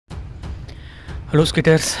Hello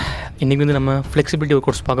skaters, இன்றைக்கி வந்து நம்ம ஃப்ளெக்சிபிலிட்டி ஒர்க்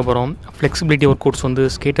அவுட்ஸ் பார்க்க போகிறோம். ஃப்ளெக்சிபிலிட்டி ஒர்க் அவுட்ஸ் வந்து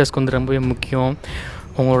ஸ்கேட்டர்ஸ்க்கு வந்து ரொம்பவே முக்கியம்.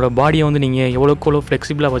 உங்களோட பாடியை வந்து நீங்கள் எவ்வளோக்கெவ்வளோ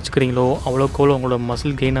ஃப்ளெக்சிபிளாக வச்சுக்கிறீங்களோ அவ்வளோக்கெவ்வளோ உங்களோட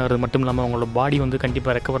மசில் கெயின் ஆகிறது மட்டும் இல்லாமல் உங்களோட பாடி வந்து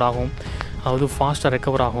கண்டிப்பாக ரெக்கவர் ஆகும், அதாவது ஃபாஸ்ட்டாக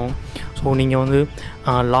ரெக்கவர் ஆகும். ஸோ நீங்கள் வந்து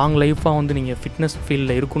லாங் லைஃப்பாக வந்து நீங்கள் ஃபிட்னஸ்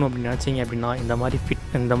ஃபீல்டில் இருக்கணும் அப்படின்னு நினச்சிங்க அப்படின்னா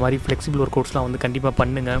இந்த மாதிரி ஃப்ளெக்சிபிள் ஒர்க் அவுட்ஸ்லாம் வந்து கண்டிப்பாக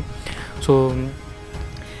பண்ணுங்கள். ஸோ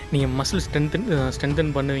நீங்கள் மசில் ஸ்ட்ரென்தன்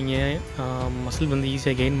பண்ணுவீங்க, மசில் வந்து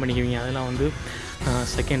ஈஸியாக கெயின் பண்ணிக்குவீங்க, அதெல்லாம் வந்து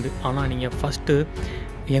செகண்டு. ஆனால் நீங்கள் ஃபஸ்ட்டு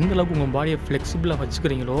எந்தளவுக்கு உங்கள் பாடியை ஃப்ளெக்சிபிளாக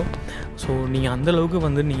வச்சுக்கிறீங்களோ ஸோ நீங்கள் அந்தளவுக்கு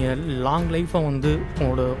வந்து நீங்கள் லாங் லைஃப்பாக வந்து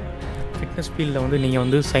உங்களோட ஃபிட்னஸ் ஃபீல்டில் வந்து நீங்கள்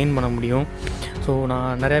வந்து சைன் பண்ண முடியும். ஸோ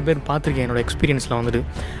நான் நிறையா பேர் பார்த்துருக்கேன் என்னோடய எக்ஸ்பீரியன்ஸில் வந்துட்டு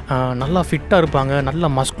நல்லா ஃபிட்டாக இருப்பாங்க, நல்லா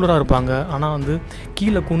மஸ்குலராக இருப்பாங்க, ஆனால் வந்து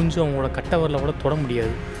கீழே குனிஞ்சு அவங்களோட கட்டவரில் கூட தொட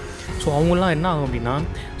முடியாது. ஸோ அவங்களாம் என்ன ஆகும் அப்படின்னா,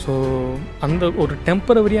 ஸோ அந்த ஒரு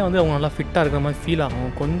டெம்பரவரியாக வந்து அவங்க நல்லா ஃபிட்டாக இருக்கிற மாதிரி ஃபீல் ஆகும்.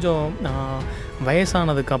 கொஞ்சம்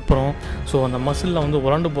வயசானதுக்கப்புறம் ஸோ அந்த மசிலில் வந்து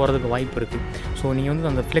உரண்டு போகிறதுக்கு வாய்ப்பு இருக்குது. ஸோ நீங்கள் வந்து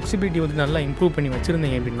அந்த ஃப்ளெக்சிபிலிட்டி வந்து நல்லா இம்ப்ரூவ் பண்ணி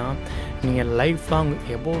வச்சுருந்தீங்க அப்படின்னா நீங்கள் லைஃப் லாங்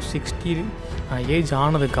எபோவ் 60 ஏஜ்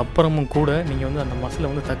ஆனதுக்கப்புறமும் கூட நீங்கள் வந்து அந்த மசிலை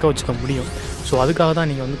வந்து தக்க வச்சுக்க முடியும். ஸோ அதுக்காக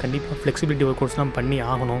தான் நீங்கள் வந்து கண்டிப்பாக ஃப்ளெக்சிபிலிட்டி ஒர்க் அவுட்ஸ்லாம் பண்ணி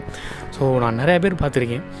ஆகணும். ஸோ நான் நிறையா பேர்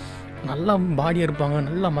பார்த்துருக்கேன், நல்லா பாடியாக இருப்பாங்க,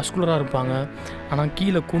 நல்லா மஸ்குலராக இருப்பாங்க, ஆனால்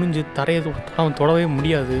கீழே குனிஞ்சு தரையை தொடவே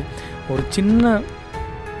முடியாது. ஒரு சின்ன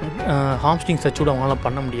ஹாம்ஸ்ட்ரிங் டச் கூட அவங்களால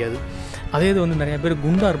பண்ண முடியாது. அதே இது வந்து நிறையா பேர்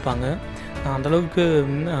குண்டாக இருப்பாங்க, அந்தளவுக்கு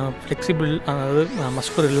ஃப்ளெக்சிபிள் அதாவது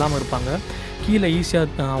மஸ்குலர் இல்லாமல் இருப்பாங்க, கீழே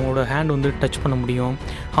ஈஸியாக அவங்களோட ஹேண்ட் வந்து டச் பண்ண முடியும்,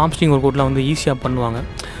 ஹாம்ஸ்ட்ரிங் ஒர்க் அவுட்லாம் வந்து ஈஸியாக பண்ணுவாங்க.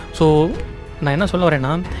 ஸோ நான் என்ன சொல்ல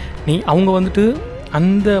வரேன்னா, அவங்க வந்துட்டு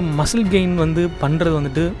அந்த மசில் கெயின் வந்து பண்ணுறது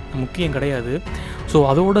வந்துட்டு முக்கியம் கிடையாது. ஸோ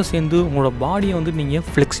அதோடு சேர்ந்து உங்களோட பாடியை வந்து நீங்கள்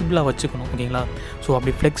ஃப்ளெக்சிபிளாக வச்சுக்கணும், ஓகேங்களா? ஸோ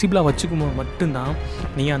அப்படி ஃப்ளெக்சிபிளாக வச்சுக்கும்போது மட்டும்தான்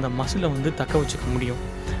நீங்கள் அந்த மசிலை வந்து தக்க வச்சுக்க முடியும்.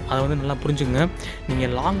 அதை வந்து நல்லா புரிஞ்சுங்க.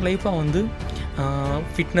 நீங்கள் லாங் லைஃப்பாக வந்து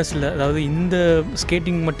ஃபிட்னஸில், அதாவது இந்த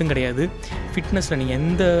ஸ்கேட்டிங் மட்டும் கிடையாது, ஃபிட்னஸில் நீங்கள்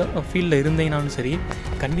எந்த ஃபீல்டில் இருந்தீங்கனாலும் சரி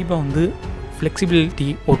கண்டிப்பாக வந்து ஃப்ளெக்சிபிலிட்டி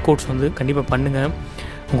ஒர்க் அவுட்ஸ் வந்து கண்டிப்பாக பண்ணுங்கள்,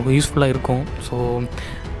 உங்களுக்கு யூஸ்ஃபுல்லாக இருக்கும். ஸோ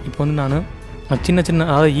இப்போ வந்து நான் சின்ன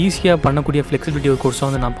அதாவது ஈஸியாக பண்ணக்கூடிய ஃப்ளெக்சிபிலிட்டி ஒர்க் கோர்ஸை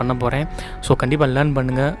வந்து நான் பண்ண போகிறேன். ஸோ கண்டிப்பாக லேர்ன்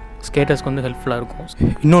பண்ணுங்கள், ஸ்கேட்டர்ஸ்க்கு வந்து ஹெல்ப்ஃபுல்லாக இருக்கும்.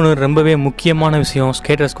 இன்னொன்று ரொம்பவே முக்கியமான விஷயம்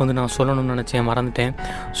ஸ்கேட்டர்ஸ்க்கு வந்து நான் சொல்லணும்னு நினச்சேன், மறந்துட்டேன்.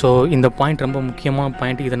 ஸோ இந்த பாயிண்ட் ரொம்ப முக்கியமான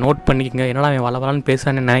பாயிண்ட், இதை நோட் பண்ணிக்கோங்க. என்னடா அவன் வளவலான்னு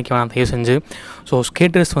பேசுகிறான்னு நினைக்க வேணாம் தயவு செஞ்சு. ஸோ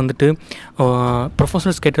ஸ்கேட்டர்ஸ் வந்துட்டு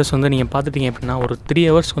ப்ரொஃபஷனல் ஸ்கேட்டர்ஸ் வந்து நீங்கள் பார்த்துட்டிங்க அப்படின்னா ஒரு 3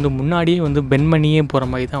 ஹவர்ஸ் வந்து முன்னாடியே வந்து பெண்ட் பண்ணியே போகிற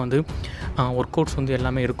மாதிரி தான் வந்து ஒர்க் அவுட்ஸ் வந்து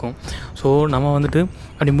எல்லாமே இருக்கும். ஸோ நம்ம வந்துட்டு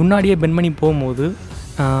அப்படி முன்னாடியே பெண்ட் பண்ணி போகும்போது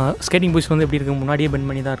ஸ்கேட்டிங் பொசிஷன் வந்து எப்படி இருக்கும், முன்னாடியே பெண்ட்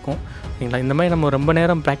பண்ணி தான் இருக்கும், ஓகேங்களா? இந்த மாதிரி நம்ம ரொம்ப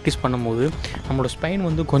நேரம் ப்ராக்டிஸ் பண்ணும்போது நம்மளோட ஸ்பைன்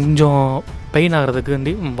வந்து கொஞ்சம் பெயின் ஆகிறதுக்கு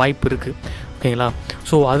வந்து வாய்ப்பு இருக்குது, ஓகேங்களா?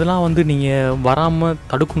 ஸோ அதெல்லாம் வந்து நீங்கள் வராமல்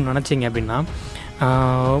தடுக்கணும்னு நினச்சிங்க அப்படின்னா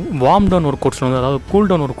வார்ம் டவுன் ஒர்க் கோர்ஸில் வந்து, அதாவது கூல்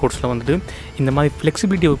டவுன் ஒர்க் கோர்ஸில் வந்துட்டு இந்த மாதிரி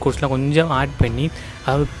ஃப்ளெக்சிபிலிட்டி ஒர்க் கோர்ஸ்லாம் கொஞ்சம் ஆட் பண்ணி,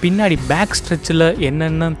 அதாவது பின்னாடி பேக் ஸ்ட்ரெச்சில்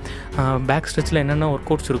என்னென்ன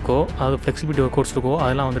ஒர்க் அவுட்ஸ் இருக்கோ, அதாவது ஃப்ளெக்சிபிலிட்டி ஒர்க் அவுட்ஸ் இருக்கோ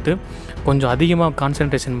அதெல்லாம் வந்துட்டு கொஞ்சம் அதிகமாக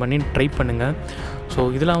கான்சன்ட்ரேஷன் பண்ணி ட்ரை பண்ணுங்கள். ஸோ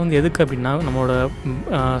இதெல்லாம் வந்து எதுக்கு அப்படின்னா, நம்மளோட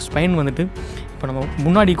ஸ்பைன் வந்துட்டு இப்போ நம்ம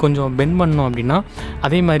முன்னாடி கொஞ்சம் பெண்ட் பண்ணோம் அப்படின்னா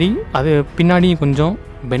அதே மாதிரி அது பின்னாடியும் கொஞ்சம்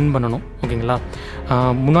பெண்ட் பண்ணணும், ஓகேங்களா?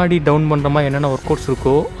 முன்னாடி டவுன் பண்ணுற மாதிரி என்னென்ன ஒர்க் அவுட்ஸ்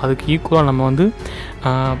இருக்கோ அதுக்கு ஈக்குவலாக நம்ம வந்து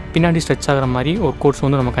பின்னாடி ஸ்ட்ரெச் ஆகிற மாதிரி ஒர்க் அவுட்ஸ்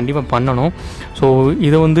வந்து நம்ம கண்டிப்பாக பண்ணணும். ஸோ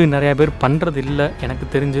இதை வந்து நிறையா பேர் பண்ணுறது இல்லை எனக்கு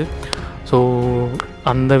தெரிஞ்சு. ஸோ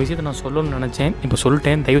அந்த விஷயத்தை நான் சொல்லணும்னு நினச்சேன், இப்போ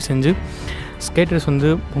சொல்லிட்டேன். தயவு செஞ்சு ஸ்கேட்டர்ஸ் வந்து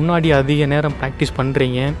முன்னாடி அதிக நேரம் ப்ராக்டிஸ்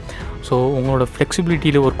பண்ணுறீங்க, ஸோ உங்களோட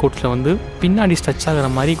ஃப்ளெக்சிபிலிட்டியில் ஒர்க் அவுட்ஸில் வந்து பின்னாடி ஸ்ட்ரெச் ஆகிற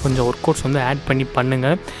மாதிரி கொஞ்சம் ஒர்க் அவுட்ஸ் வந்து ஆட் பண்ணி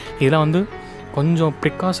பண்ணுங்கள். இதெல்லாம் வந்து கொஞ்சம்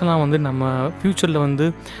ப்ரிகாஷனாக வந்து நம்ம ஃப்யூச்சரில் வந்து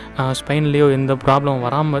ஸ்பைன்லேயோ எந்த ப்ராப்ளம்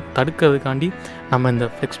வராமல் தடுக்கிறதுக்காண்டி நம்ம இந்த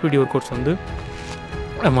ஃப்ளெக்சிபிலிட்டி ஒர்க் அவுட்ஸ் வந்து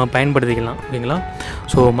நம்ம பயன்படுத்திக்கலாம், ஓகேங்களா?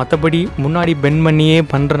 ஸோ மற்றபடி முன்னாடி பெண்ட் பண்ணியே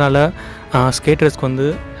பண்ணுறனால ஸ்கேட்டர்ஸ்க்கு வந்து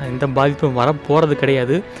எந்த பாதிப்பும் வரப்போகிறது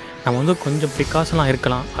கிடையாது. நம்ம வந்து கொஞ்சம் ப்ரிகாஷனாக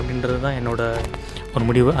இருக்கலாம் அப்படின்றது தான் என்னோடய ஒரு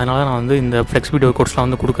முடிவு. அதனால தான் நான் வந்து இந்த ஃப்ளெக்சிபிலிட்டி ஒர்க் அவுட்ஸ்லாம்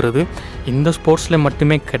வந்து கொடுக்குறது. இந்த ஸ்போர்ட்ஸில்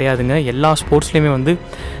மட்டுமே கிடையாதுங்க, எல்லா ஸ்போர்ட்ஸ்லேயுமே வந்து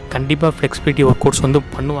கண்டிப்பாக ஃப்ளெக்சிபிலிட்டி ஒர்க் அவுட்ஸ் வந்து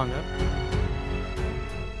பண்ணுவாங்க.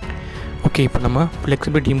 ஓகே, இப்போ நம்ம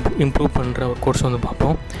ஃப்ளெக்சிபிலிட்டி இம்ப்ரூவ் பண்ணுற ஒர்க் அவுட்ஸ் வந்து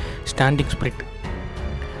பார்ப்போம். Standing split.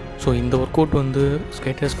 ஸோ இந்த ஒர்க் அவுட் வந்து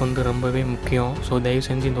ஸ்கேட்டர்ஸ்க்கு வந்து ரொம்பவே முக்கியம். ஸோ தயவு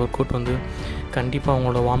செஞ்சு இந்த ஒர்க் அவுட் வந்து கண்டிப்பாக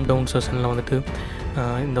அவங்களோட வார்ம் டவுன் செஷனில் வந்துட்டு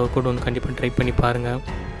இந்த ஒர்க் அவுட் வந்து கண்டிப்பாக ட்ரை பண்ணி பாருங்கள்.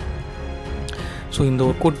 ஸோ இந்த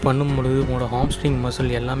ஒர்க் அவுட் பண்ணும்பொழுது உங்களோட ஹாம்ஸ்ட்ரிங்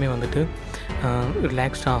மசில் எல்லாமே வந்துட்டு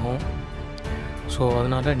ரிலாக்ஸ்ட் ஆகும். ஸோ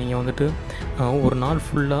அதனால் நீங்கள் வந்துட்டு ஒரு நாள்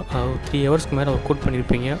ஃபுல்லாக 3 ஹவர்ஸ்க்கு மேலே ஒர்க் அவுட்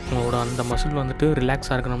பண்ணியிருப்பீங்க, உங்களோட அந்த மசில் வந்துட்டு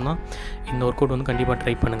ரிலாக்ஸாக இருக்கணும்னா இந்த ஒர்க் அவுட் வந்து கண்டிப்பாக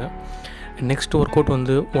ட்ரை பண்ணுங்கள். நெக்ஸ்ட் ஒர்க் அவுட்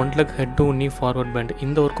வந்து 1 leg ஹெட் டு நீ ஃபார்வர்ட் பெண்ட்.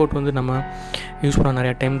 இந்த ஒர்க் அவுட் வந்து நம்ம யூஸ் பண்ண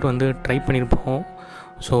நிறையா டைம் வந்து ட்ரை பண்ணியிருப்போம்.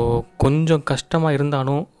 ஸோ கொஞ்சம் கஷ்டமாக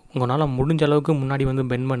இருந்தாலும் உங்களால் முடிஞ்ச அளவுக்கு முன்னாடி வந்து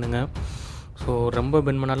பெண்ட் பண்ணுங்கள். ஸோ ரொம்ப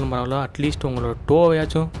பெண்ட் பண்ணாலும் பரவாயில்ல, அட்லீஸ்ட் உங்களோட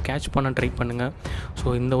டோவையாச்சும் கேட்ச் பண்ண ட்ரை பண்ணுங்கள். ஸோ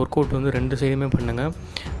இந்த ஒர்க் அவுட் வந்து 2 சைடுமே பண்ணுங்கள்.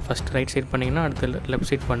 ஃபஸ்ட் ரைட் சைட் பண்ணிங்கன்னா அடுத்து லெஃப்ட்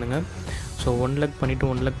சைட் பண்ணுங்கள். ஸோ 1 லெக் பண்ணிவிட்டு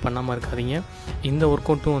 1 லெக் பண்ணாமல் இருக்காதீங்க. இந்த ஒர்க்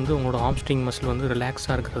அவுட்டும் வந்து உங்களோட ஆம்ஸ்ட்ரிங் மசில் வந்து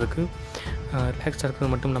ரிலாக்ஸாக இருக்கிறது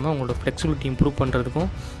மட்டும் இல்லாமல் உங்களோட ஃப்ளெக்சிபிலிட்டி இம்ப்ரூவ் பண்ணுறதுக்கும்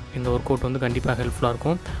இந்த ஒர்க் அவுட் வந்து கண்டிப்பாக ஹெல்ப்ஃபுல்லாக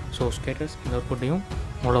இருக்கும். ஸோ ஸ்கேட்டர்ஸ், இந்த ஒர்க் அவுட்டையும்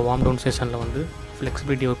உங்களோட வார்ம் டவுன் செஷனில் வந்து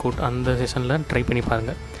ஃப்ளெக்சிபிலிட்டி ஒர்க் அவுட் அந்த செஷனில் ட்ரை பண்ணி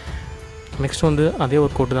பாருங்கள். நெக்ஸ்ட் வந்து அதே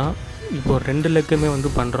ஒர்க் அவுட் தான் இப்போது 2 லெக்குமே வந்து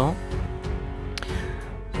பண்ணுறோம்.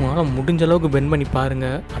 உங்களால் முடிஞ்ச அளவுக்கு பெண்ட் பண்ணி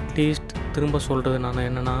பாருங்கள். அட்லீஸ்ட் திரும்ப சொல்கிறது நான்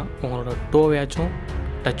என்னென்னா, உங்களோட டோவையாச்சும்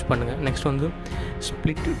டச் பண்ணுங்கள். நெக்ஸ்ட் வந்து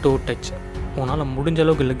ஸ்ப்ளிட் டோ டச். உங்களால் முடிஞ்ச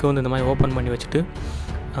அளவுக்கு லெக்கை வந்து இந்த மாதிரி ஓப்பன் பண்ணி வச்சுட்டு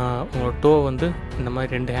உங்களோட டோ வந்து இந்த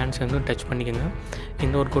மாதிரி 2 ஹேண்ட்ஸ் வந்து டச் பண்ணிக்கோங்க.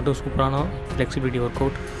 இந்த ஒர்க் அவுட்டும் சூப்பரான ஃப்ளெக்சிபிலிட்டி ஒர்க்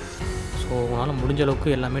அவுட். ஸோ உங்களால் முடிஞ்ச அளவுக்கு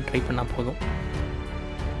எல்லாமே ட்ரை பண்ணால் போதும்.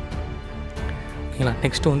 ஓகேங்களா?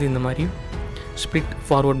 நெக்ஸ்ட்டு வந்து இந்த மாதிரி ஸ்ப்ளிட்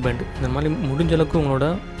ஃபார்வர்ட் பெண்ட். இந்த மாதிரி முடிஞ்ச அளவுக்கு உங்களோட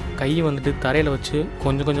கையை வந்துட்டு தரையில் வச்சு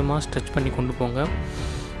கொஞ்சம் கொஞ்சமாக ஸ்ட்ரெச் பண்ணி கொண்டு போங்க.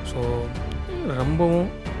 ஸோ ரொம்பவும்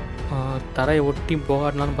தரையை ஒட்டி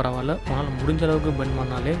போகாட்டினாலும் பரவாயில்ல, உங்களால் முடிஞ்ச அளவுக்கு பெண்ட்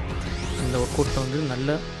பண்ணாலே இந்த ஒர்க் அவுட்டில் வந்து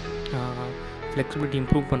நல்ல ஃப்ளெக்சிபிலிட்டி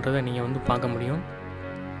இம்ப்ரூவ் பண்ணுறதை நீங்கள் வந்து பார்க்க முடியும்.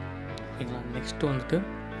 ஓகேங்களா? நெக்ஸ்ட்டு வந்துட்டு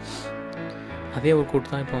அதே ஒர்க்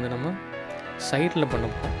அவுட் தான் இப்போ வந்து நம்ம சைடில் பண்ண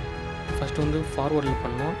போகிறோம். ஃபஸ்ட்டு வந்து ஃபார்வர்டில்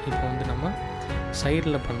பண்ணோம், இப்போ வந்து நம்ம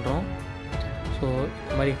சைடில் பண்ணுறோம். ஸோ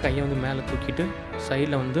இந்த மாதிரி கையை வந்து மேலே தூக்கிட்டு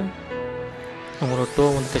சைடில் வந்து உங்களோட டோ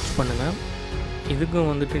வந்து டச் பண்ணுங்கள். இதுக்கும்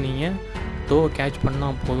வந்துட்டு நீங்கள் டோவை கேட்ச்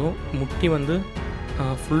பண்ணால் போதும். முட்டி வந்து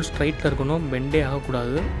ஃபுல் ஸ்ட்ரைட்டில் இருக்கணும், பெண்டே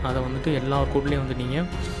ஆகக்கூடாது. அதை வந்துட்டு எல்லா ஒர்க் அவுட்லேயும் வந்து நீங்கள்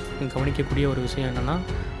கவனிக்கக்கூடிய ஒரு விஷயம் என்னென்னா,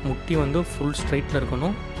 முட்டி வந்து ஃபுல் ஸ்ட்ரைட்டில்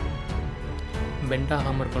இருக்கணும், பெண்ட்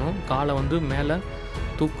ஆகாமல் இருக்கணும். காலை வந்து மேலே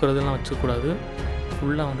தூக்குறதுலாம் வச்சுக்கூடாது.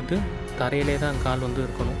 ஃபுல்லாக வந்துட்டு தரையிலே தான் கால் வந்து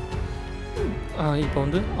இருக்கணும். இப்போ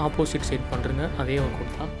வந்து ஆப்போசிட் சைட் பண்ணுறங்க, அதே ஒர்க்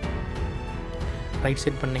அவுட் தான். ரைட்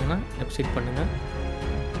சைட் பண்ணிங்கன்னா லெஃப்ட் சைட் பண்ணுங்கள்.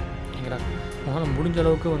 ஓகேங்களா? உங்களால் முடிஞ்ச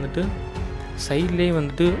அளவுக்கு வந்துட்டு சைட்லேயே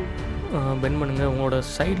வந்துட்டு பெண்ட் பண்ணுங்கள். உங்களோட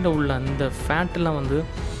சைடில் உள்ள அந்த ஃபேட்டெல்லாம் வந்து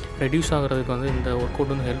ரெடியூஸ் ஆகிறதுக்கு வந்து இந்த ஒர்க்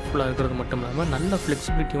அவுட் வந்து ஹெல்ப்ஃபுல்லாக இருக்கிறது மட்டும் இல்லாமல் நல்ல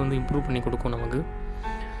ஃப்ளெக்சிபிலிட்டி வந்து இம்ப்ரூவ் பண்ணி கொடுக்கும் நமக்கு.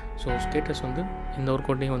 ஸோ ஸ்டேட்டஸ் வந்து இந்த ஒர்க்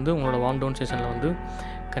அவுட்டையும் வந்து உங்களோட வார்ம் டவுன் செஷனில் வந்து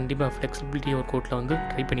கண்டிப்பாக ஃப்ளெக்சிபிலிட்டி ஒர்க் அவுட்டில் வந்து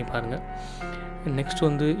ட்ரை பண்ணி பாருங்கள். நெக்ஸ்ட்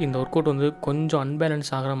வந்து இந்த ஒர்க் அவுட் வந்து கொஞ்சம்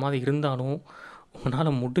அன்பேலன்ஸ் ஆகிற மாதிரி இருந்தாலும்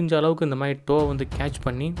உங்களால் முடிஞ்ச அளவுக்கு இந்த மாதிரி டோவை வந்து கேட்ச்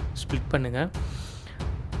பண்ணி ஸ்ப்ளிட் பண்ணுங்கள்.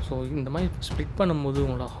 ஸோ இந்த மாதிரி ஸ்ப்ளிட் பண்ணும்போது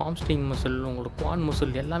உங்களோட ஹாம்ஸ்ட்ரிங் மசில், உங்களோட குவாட்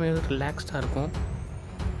மசில் எல்லாமே ரிலாக்ஸ்டாக இருக்கும்.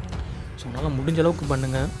 ஸோ உங்களால் முடிஞ்ச அளவுக்கு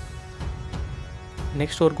பண்ணுங்கள்.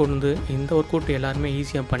 நெக்ஸ்ட் ஒர்க் அவுட் வந்து இந்த ஒர்க் அவுட் எல்லாருமே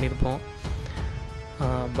ஈஸியாக பண்ணியிருப்போம்,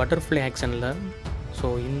 பட்டர்ஃப்ளை ஆக்ஷனில். ஸோ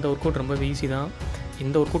இந்த ஒர்க் அவுட் ரொம்ப ஈஸி தான்.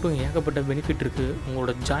 இந்த ஒர்க் அவுட்டும் ஏகப்பட்ட பெனிஃபிட் இருக்குது.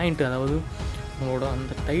 உங்களோட ஜாயிண்ட், அதாவது உங்களோட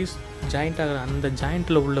அந்த டைஸ் ஜாயிண்ட் ஆகிற அந்த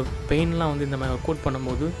ஜாயிண்ட்டில் உள்ள பெயின்லாம் வந்து இந்த மாதிரி ஒர்க் அவுட்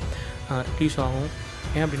பண்ணும்போது ரெடியூஸ் ஆகும்.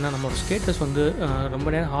 ஏன் அப்படின்னா, நம்மளோட ஸ்டேட்டஸ் வந்து ரொம்ப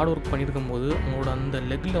நேரம் ஹார்ட் ஒர்க் பண்ணியிருக்கும் போது உங்களோட அந்த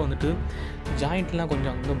லெக்கில் வந்துட்டு ஜாயிண்ட்லாம்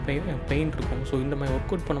கொஞ்சம் அங்கே பெயின் இருக்கும். ஸோ இந்த மாதிரி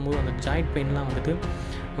ஒர்க் அவுட் பண்ணும்போது அந்த ஜாயிண்ட் பெயின்லாம் வந்துட்டு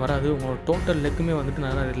வராது. உங்களோட டோட்டல் லெக்குமே வந்துட்டு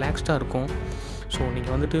நல்லா ரிலாக்ஸ்டாக இருக்கும். ஸோ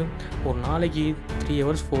நீங்கள் வந்துட்டு ஒரு நாளைக்கு 3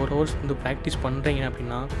 hours 4 hours வந்து ப்ராக்டிஸ் பண்ணுறீங்க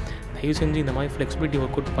அப்படின்னா தயவு செஞ்சு இந்த மாதிரி ஃப்ளெக்சிபிலிட்டி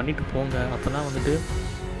ஒர்க் அவுட் பண்ணிவிட்டு போங்க. அப்போ தான் வந்துட்டு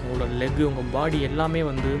உங்களோட லெக்கு, உங்கள் பாடி எல்லாமே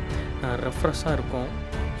வந்து ரெஃப்ரெஷ்ஷாக இருக்கும்.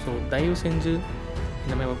 ஸோ தயவு செஞ்சு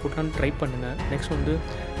இந்த மாதிரி ஒர்க் அவுட்லாம் ட்ரை பண்ணுங்கள். நெக்ஸ்ட் வந்து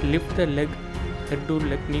lift the leg, head to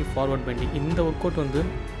leg நீ ஃபார்வர்ட் பெண்டிங். இந்த ஒர்க் அவுட் வந்து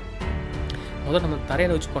முதல்ல நம்ம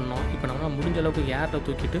தரையில் வச்சு பண்ணோம். இப்போ நம்ம முடிஞ்ச அளவுக்கு ஏரில்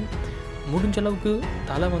தூக்கிட்டு முடிஞ்ச அளவுக்கு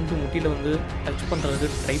தலை வந்து முட்டியில் வந்து டச் பண்ணுறதுக்கு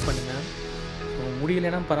ட்ரை பண்ணுங்கள். ஸோ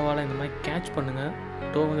முடியலைன்னா பரவாயில்ல, இந்த மாதிரி கேட்ச் பண்ணுங்கள்.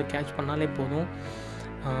 டோ வந்து கேட்ச் பண்ணாலே போதும்,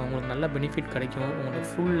 உங்களுக்கு நல்ல பெனிஃபிட் கிடைக்கும். உங்களோட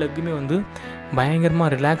ஃபுல் லெக்குமே வந்து பயங்கரமாக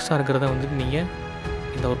ரிலாக்ஸாக இருக்கிறத வந்துட்டு நீங்கள்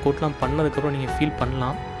இந்த ஒர்க் அவுட்லாம் பண்ணதுக்கப்புறம் நீங்கள் ஃபீல்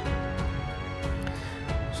பண்ணலாம்.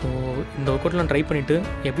 ஸோ இந்த ஒர்க் அவுட்லாம் ட்ரை பண்ணிவிட்டு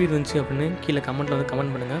எப்படி இருந்துச்சு அப்படின்னு கீழே கமெண்ட்டில் வந்து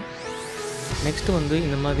கமெண்ட் பண்ணுங்கள். நெக்ஸ்ட்டு வந்து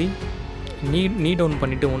இந்த மாதிரி நீ டவுன்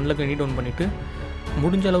பண்ணிவிட்டு 1 லெக் நீ டவுன் பண்ணிவிட்டு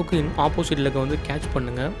முடிஞ்ச அளவுக்கு ஆப்போசிட் லெக்கை வந்து கேட்ச்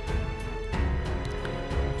பண்ணுங்கள்.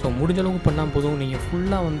 ஸோ முடிஞ்ச அளவுக்கு பண்ணால் போதும். நீங்கள்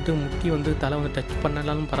ஃபுல்லாக வந்துட்டு முட்டி வந்து தலை வந்து டச்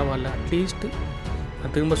பண்ணலாலும் பரவாயில்ல. அட்லீஸ்ட்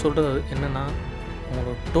நான் திரும்ப சொல்கிறது என்னென்னா,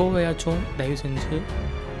 உங்களோட டோவையாச்சும் தயவு செஞ்சு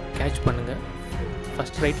கேட்ச் பண்ணுங்கள்.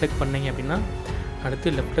 ஃபஸ்ட் ரைட் லெக் பண்ணிங்க அப்படின்னா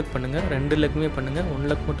அடுத்து லெஃப்ட் லெக் பண்ணுங்கள். 2 லெக்குமே பண்ணுங்கள். 1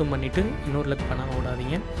 லெக் மட்டும் பண்ணிவிட்டு இன்னொரு லெக் பண்ணால்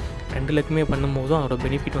விடாதீங்க. 2 லெக்குமே பண்ணும்போதும் அதோட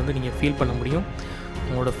பெனிஃபிட் வந்து நீங்கள் ஃபீல் பண்ண முடியும்.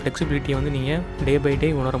 உங்களோட ஃப்ளெக்சிபிலிட்டியை வந்து நீங்கள் டே பை டே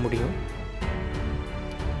உணர முடியும்.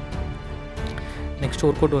 நெக்ஸ்ட்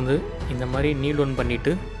ஒர்க் அவுட் வந்து இந்த மாதிரி நீ டவுன்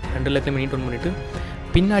பண்ணிவிட்டு 2 லெக்லையுமே நீ டவுன் பண்ணிவிட்டு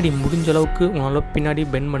பின்னாடி முடிஞ்ச அளவுக்கு உங்களால் பின்னாடி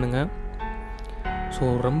பெண்ட் பண்ணுங்கள். ஸோ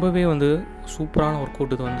ரொம்பவே வந்து சூப்பரான ஒர்க்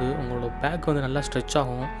அவுட் இது. வந்து உங்களோட பேக் வந்து நல்லா ஸ்ட்ரெச்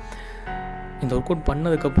ஆகும். இந்த ஒர்க் அவுட்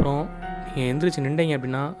பண்ணதுக்கப்புறம் நீங்கள் எந்திரிச்சு நின்றீங்க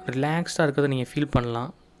அப்படின்னா ரிலாக்ஸ்டாக இருக்கிறத நீங்கள் ஃபீல்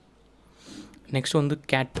பண்ணலாம். நெக்ஸ்ட் வந்து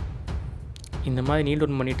கேட். இந்த மாதிரி நீல்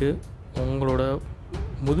டவுன் பண்ணிவிட்டு உங்களோட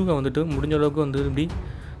முதுகை வந்துட்டு முடிஞ்ச அளவுக்கு வந்து இப்படி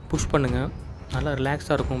புஷ் பண்ணுங்கள். நல்லா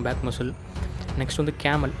ரிலாக்ஸாக இருக்கும் பேக் மசில். நெக்ஸ்ட் வந்து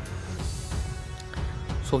கேமல்.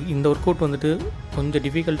 ஸோ இந்த ஒர்க் அவுட் வந்துட்டு கொஞ்சம்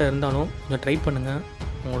டிஃபிகல்ட்டாக இருந்தாலும் கொஞ்சம் ட்ரை பண்ணுங்கள்.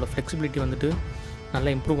 உங்களோட ஃப்ளெக்சிபிலிட்டி வந்துட்டு நல்லா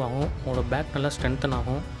இம்ப்ரூவ் ஆகும். உங்களோட பேக் நல்லா ஸ்ட்ரென்தன்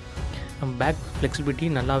ஆகும். நம்ம பேக் ஃப்ளெக்சிபிலிட்டி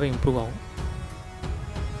நல்லாவே இம்ப்ரூவ் ஆகும்.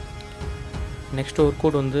 நெக்ஸ்ட் ஒர்க்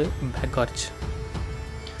அவுட் வந்து பேக் ஆர்ச்.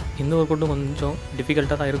 இந்த ஒர்க் அவுட்டும் கொஞ்சம்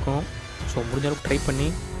டிஃபிகல்ட்டாக தான் இருக்கும். ஸோ முடிஞ்ச அளவுக்கு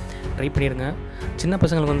ட்ரை பண்ணிடுங்க. சின்ன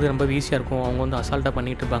பசங்களுக்கு வந்து ரொம்ப ஈஸியாக இருக்கும். அவங்க வந்து அசால்ட்டாக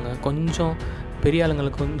பண்ணிகிட்டு இருப்பாங்க. கொஞ்சம் பெரிய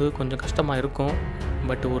ஆளுங்களுக்கு வந்து கொஞ்சம் கஷ்டமாக இருக்கும்.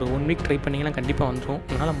 பட் ஒரு 1 வீக் ட்ரை பண்ணிங்கன்னா கண்டிப்பாக வந்துடும்.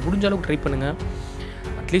 அதனால் முடிஞ்ச அளவுக்கு ட்ரை பண்ணுங்கள்.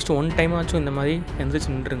 அட்லீஸ்ட் 1 டைம் ஆச்சும் இந்த மாதிரி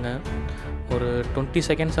எந்திரிச்சு நின்றுருங்க. ஒரு 20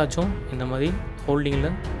 செகண்ட்ஸ் ஆச்சும் இந்த மாதிரி ஹோல்டிங்கில்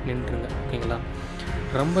நின்றுருங்க. ஓகேங்களா?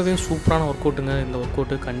 ரொம்பவே சூப்பரான ஒர்க் அவுட்டுங்க இந்த ஒர்க்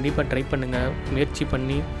அவுட்டு. கண்டிப்பாக ட்ரை பண்ணுங்கள். முயற்சி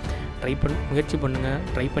பண்ணுங்கள்.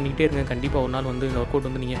 ட்ரை பண்ணிக்கிட்டே இருங்க. கண்டிப்பாக ஒரு நாள் வந்து இந்த ஒர்க் அவுட்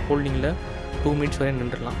வந்து நீங்கள் ஹோல்டிங்கில் 2 மினிட்ஸ் வரை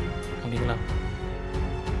நின்றுடலாம். ஓகேங்களா?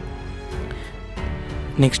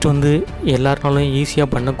 நெக்ஸ்ட் வந்து எல்லாருனாலும் ஈஸியாக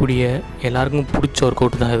பண்ணக்கூடிய எல்லாருக்கும் பிடிச்ச ஒர்க்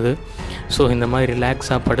அவுட் தான் இது. ஸோ இந்த மாதிரி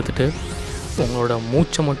ரிலாக்ஸாக படுத்துட்டு உங்களோட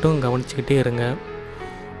மூச்சை மட்டும் கவனிச்சுக்கிட்டே இருங்க.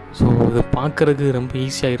 ஸோ இது பார்க்குறதுக்கு ரொம்ப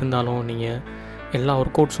ஈஸியாக இருந்தாலும் நீங்கள் எல்லா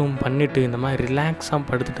ஒர்க் அவுட்ஸும் பண்ணிவிட்டு இந்த மாதிரி ரிலாக்ஸாக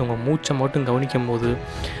படுத்துட்டு உங்கள் மூச்சை மட்டும் கவனிக்கும் போது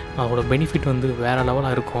அதோட பெனிஃபிட் வந்து வேறு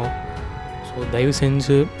லெவலாக இருக்கும். ஸோ தயவு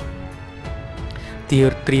செஞ்சு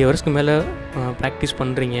 3 ஹவர்ஸ்க்கு மேலே ப்ராக்டிஸ்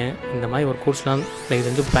பண்ணுறீங்க. இந்த மாதிரி ஒர்க் அவுட்ஸ்லாம் தயவு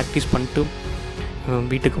செஞ்சு ப்ராக்டிஸ் பண்ணிட்டு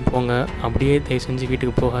வீட்டுக்கு போங்க. அப்படியே தயவு செஞ்சு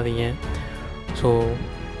வீட்டுக்கு போகாதீங்க. ஸோ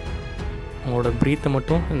உங்களோட ப்ரீத்தை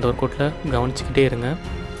மட்டும் இந்த ஒர்க் அவுட்டில் கவனிச்சிக்கிட்டே இருங்க.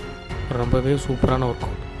 ரொம்பவே சூப்பரான ஒர்க்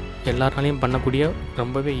அவுட். எல்லாராலையும் பண்ணக்கூடிய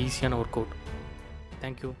ரொம்பவே ஈஸியான ஒர்க் அவுட்.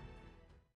 தேங்க்யூ.